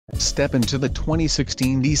Step into the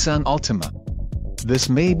 2016 Nissan Altima. This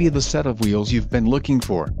may be the set of wheels you've been looking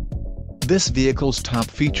for. This vehicle's top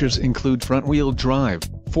features include front-wheel drive,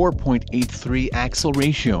 4.83 axle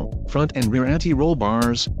ratio, front and rear anti-roll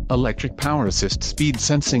bars, electric power assist speed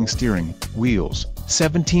sensing steering wheels,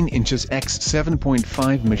 17 inches x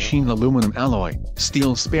 7.5 machined aluminum alloy,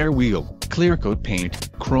 steel spare wheel, clear coat paint,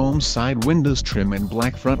 chrome side windows trim and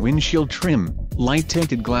black front windshield trim, light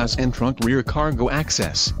tinted glass and trunk rear cargo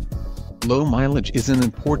access. Low mileage is an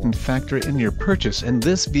important factor in your purchase, and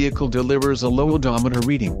this vehicle delivers a low odometer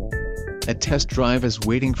reading. A test drive is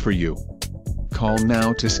waiting for you. Call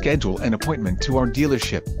now to schedule an appointment to our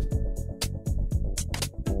dealership.